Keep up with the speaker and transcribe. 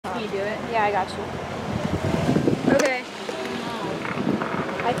do it? Yeah, I got you. Okay.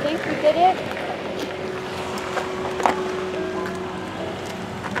 I think we did it.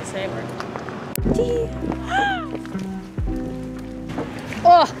 Say it.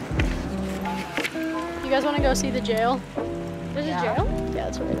 Oh! You guys want to go see the jail? There's a jail? Yeah,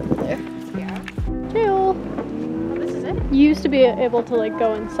 it's right over there. Yeah. Jail. Oh, this is it? You used to be able to like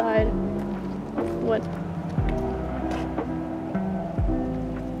go inside. What?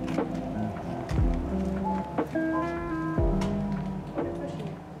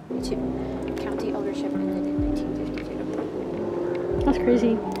 County eldership ended in 1952. That's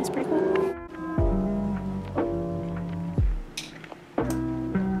crazy. That's pretty cool.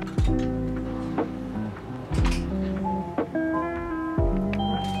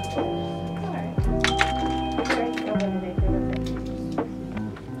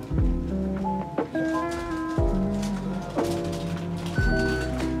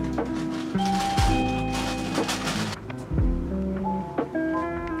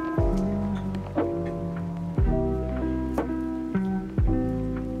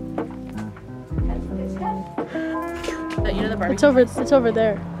 You know the barbecue? It's over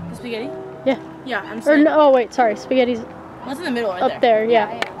there. The spaghetti? Yeah. Yeah, I'm Or saying. no, oh wait, sorry. Spaghetti's What's in the middle right up there, yeah.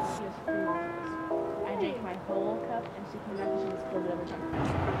 I drank my whole cup and she came back and she just spilled it over time.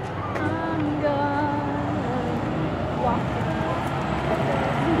 I'm gonna walk.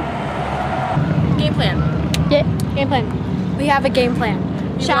 Game plan. Yeah, game plan. We have a game plan.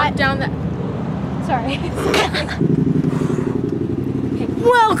 We walk down the. Sorry.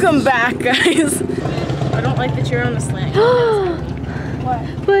 Welcome back, guys. I don't like that you're on the slant. What?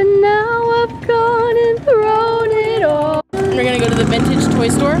 But now I've gone and thrown it all. And we're gonna go to the vintage toy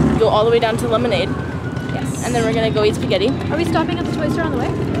store, go all the way down to Lemonade. Yes. And then we're gonna go eat spaghetti. Are we stopping at the toy store on the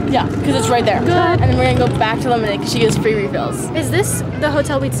way? Yeah, because it's right there. Good. And then we're gonna go back to Lemonade because she gets free refills. Is this the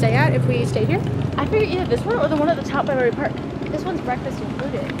hotel we'd stay at if we stayed here? I figure either this one or the one at the top by Murray Park. This one's breakfast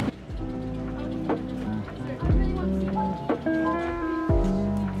included.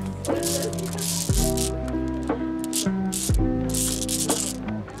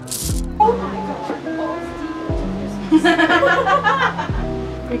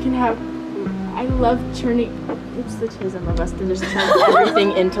 We can have. I love turning. It's the chism of us to just turn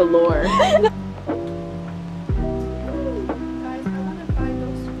everything into lore.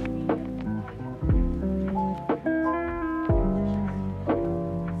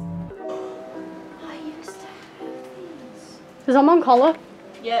 Is that Moncala?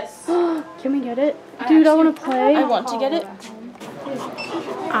 Yes. Can we get it? Dude, I want to play. I want to get it.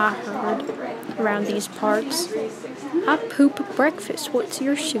 I heard around these parts, I poop breakfast. What's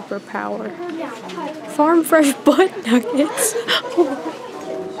your superpower? Farm fresh butt nuggets.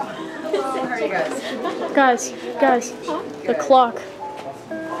 Guys, the clock.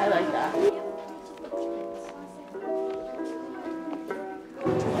 I like that.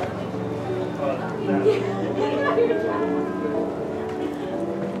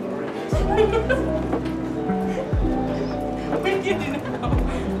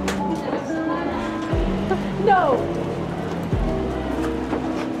 No.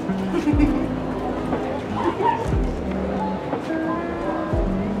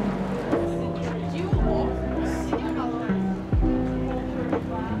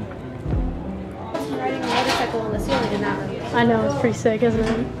 Riding a motorcycle on the ceiling in that room. I know, it's pretty sick, isn't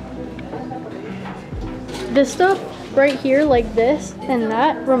it? This stuff right here, like this and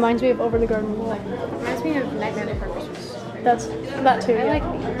that, reminds me of Over the Garden Wall. Reminds me of Nightmare Before Christmas. That too. I Yeah. like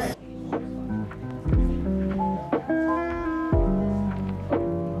these.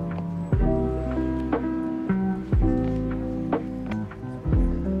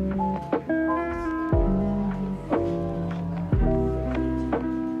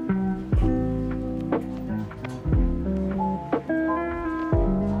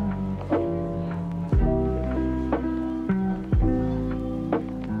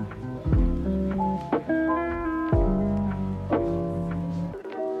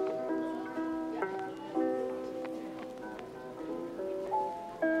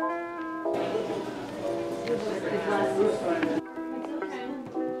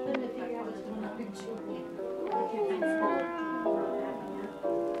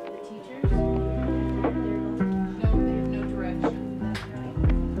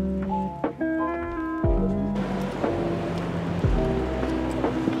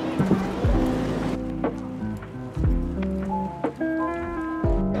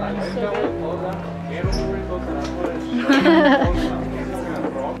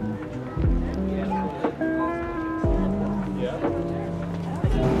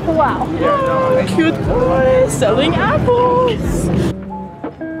 Wow. Cute boy selling apples.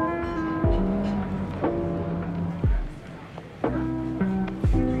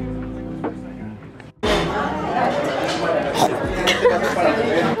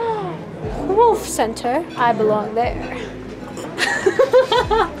 center. I belong there.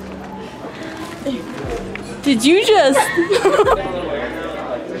 Did you just?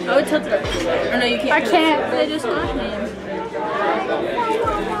 Oh, it's tilted up. Or no, you can't. I can't. They just not him.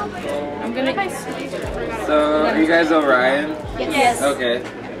 I'm gonna. So, are you guys Orion? Yes. Okay.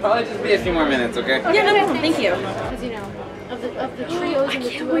 Probably just be a few more minutes, okay? Yeah, no problem. Thank you. Because you know, of the trios and the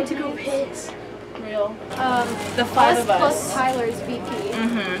Can't wait to go piss. Real. The five of us. Plus Tyler's VP.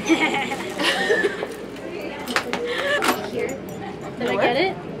 Here. Did I get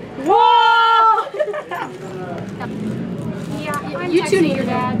it? Whoa! Yeah, you two need your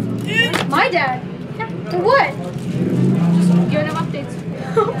dad. My dad? For what? Just giving him updates.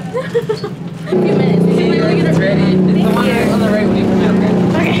 A few minutes. We can really get it ready. It's the one on the right when you come in,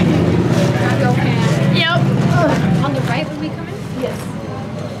 okay? Okay. Yep. On the right when we come in? Yes.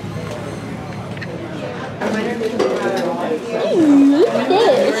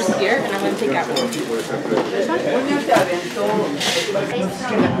 First gear, and I'm gonna take out one. This one? Is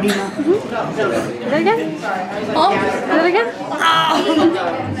that again? Oh, is that again?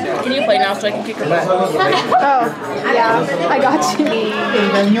 Can you play now so I can kick her butt? Oh, yeah, I got you.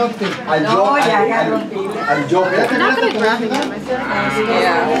 You're not gonna grab me, I feel like.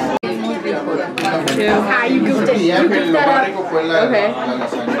 Yeah. Ah, you goofed it. You goofed that up. Okay.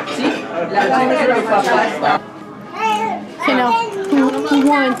 Okay, now, who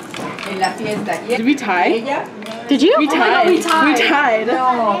won? Did we tie? Did you? We tied. Oh my God, we tied.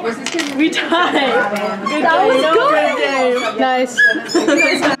 We tied. Good That was game. good. Nice.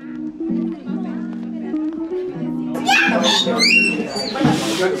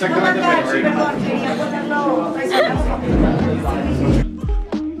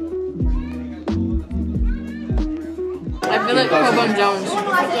 I feel like Carbone Jones.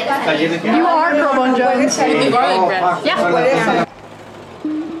 You are Carbone Jones. With the garlic bread. Yeah.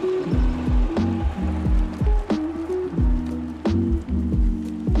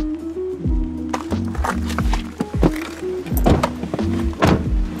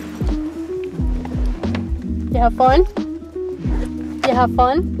 You have fun? You have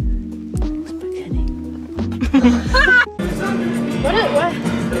fun? What?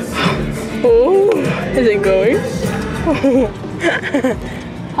 Oh, is it going?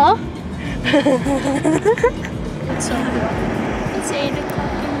 Huh? It's so good. It's 8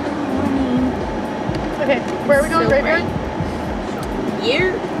 o'clock in the morning. Okay, where are we going? Graveyard? Here?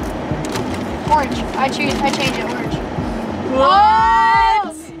 Orange. I change it orange.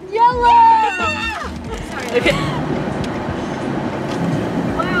 What? Yellow! Okay.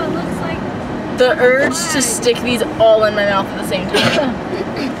 Wow, it looks like... The urge to stick these all in my mouth at the same time.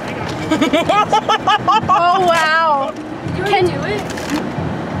 Oh, wow. Can you do it?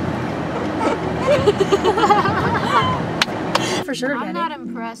 For sure, I'm not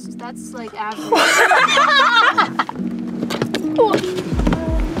impressed. That's like average.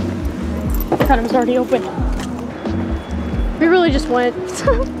 God, it was already open. We really just went.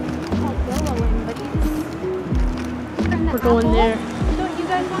 We're going there.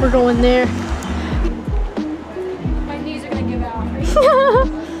 We're going there. My knees are gonna give out.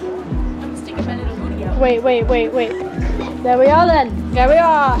 I'm sticking my little booty out. Wait. There we are then. There we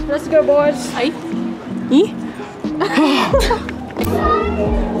are. Let's go, boys. Hi.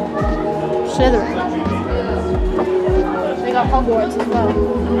 Slytherin. They got Hogwarts as well.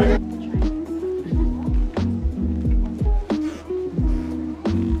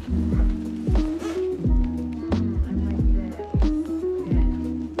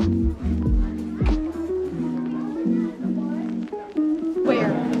 Where?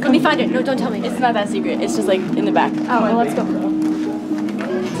 Let me find it. No, don't tell me. It's not that secret. It's just like in the back. Oh, well, let's go.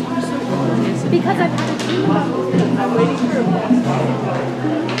 Because I've had a dream about this. I'm waiting for a bus.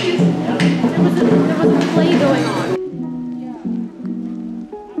 There was a play going on.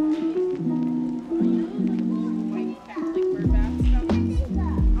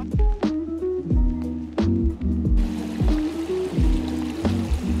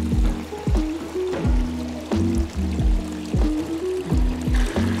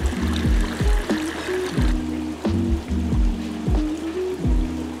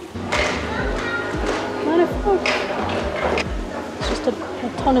 It's just a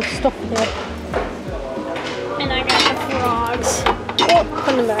ton of stuff here. And I got the frogs. Oh,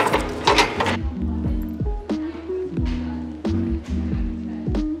 put them back.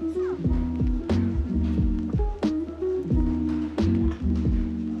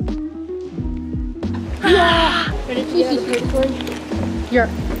 Ready to get the paperboard? Here.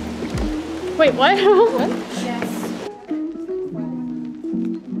 Wait, what? What? Yes.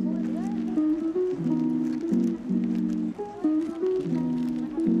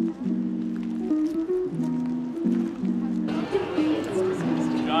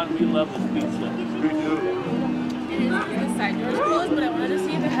 We love this pizza. We do. The side doors closed, but I wanted to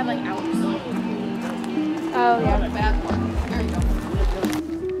see if it had like outs. Oh yeah. The bad one. There you go.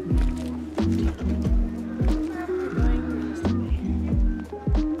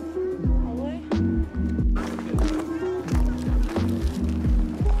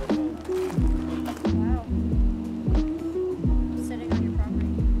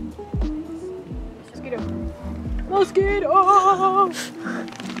 Mosquito!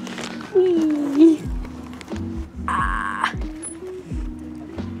 Ah.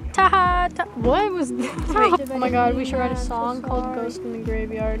 Ta-ha! What was this? Oh my god, we should write a song called Ghost in the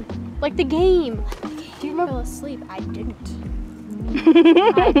Graveyard. Like the game! Do you remember? I fell asleep. I didn't.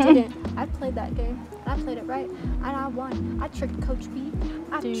 I didn't. I played that game. I played it right. And I won. I tricked Coach B.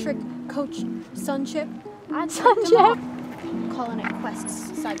 I tricked Coach Sunchip. I tricked him all. Calling it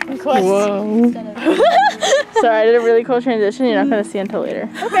quests, side quests. Whoa. Instead of Sorry, I did a really cool transition. You're not gonna see until later.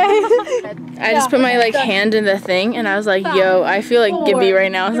 Okay. I just put my like hand in the thing, and I was like, "Yo, I feel like Gibby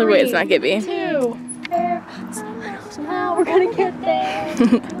right now." I was like, "Wait, it's not Gibby." 2. Somehow we're gonna get there.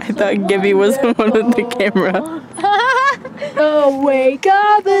 I thought Gibby was the one with the camera. Oh, wake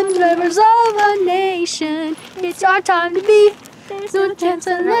up and members of a nation. It's our time to be. There's no chance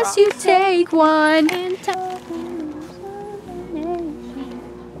unless you take one.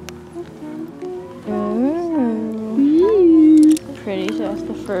 Pretty, so that's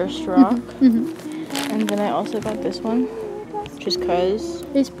the first rock. And then I also got this one, just cause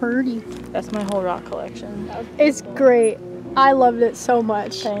It's pretty. that's my whole rock collection. It's great. I loved it so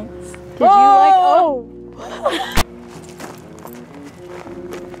much. Thanks. Did you like? Oh.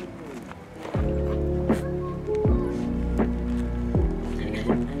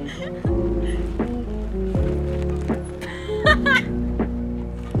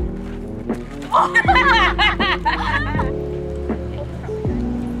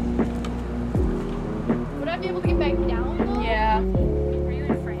 Would I be able to get back down though? Yeah. Were you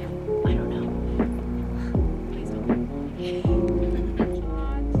in frame? I don't know. Please don't.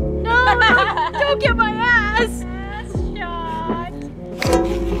 No! Don't get my ass! Ass shot.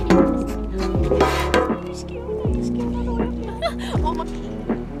 You scared all the way up there. Oh my.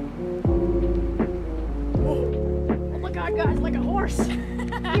 Oh my god, guys, like a horse.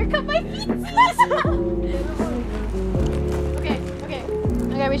 Here come my feet.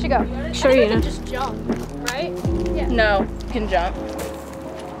 Okay, we should go. Sure, you know. Just jump, right? No, you can jump.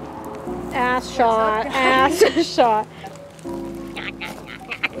 Ass shot. Ass shot.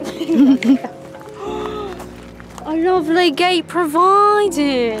 A lovely gate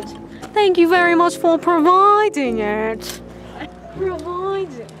provided. Thank you very much for providing it.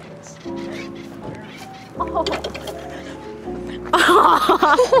 Provided.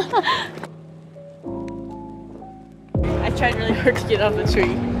 I tried really hard to get off the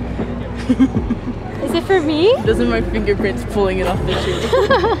tree. Is it for me? Those are my fingerprints pulling it off the tree.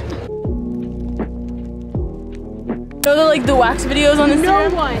 No, they're like the wax videos on Instagram.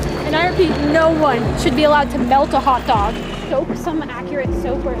 No one, and I repeat, no one should be allowed to melt a hot dog. Soap, some accurate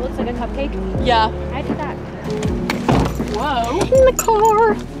soap where it looks like a cupcake. Yeah. I did that. Whoa. In the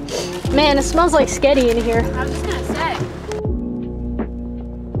car. Man, it smells like sketty in here. I was just gonna say.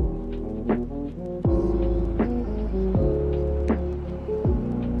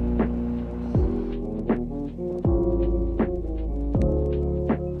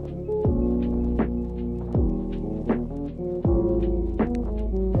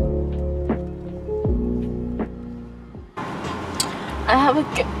 I have a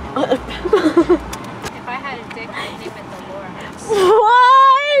If I had a dick, I'd name it the Lore House.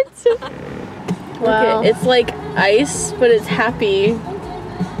 What? Wow. Okay, it's like ice, but it's happy.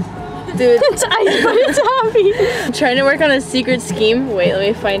 Dude, It's ice, but it's happy. I'm trying to work on a secret scheme. Wait, let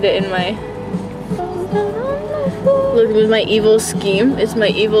me find it in my... Look, it was my evil scheme. It's my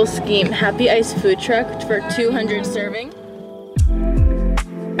evil scheme. Happy Ice food truck for 200 serving.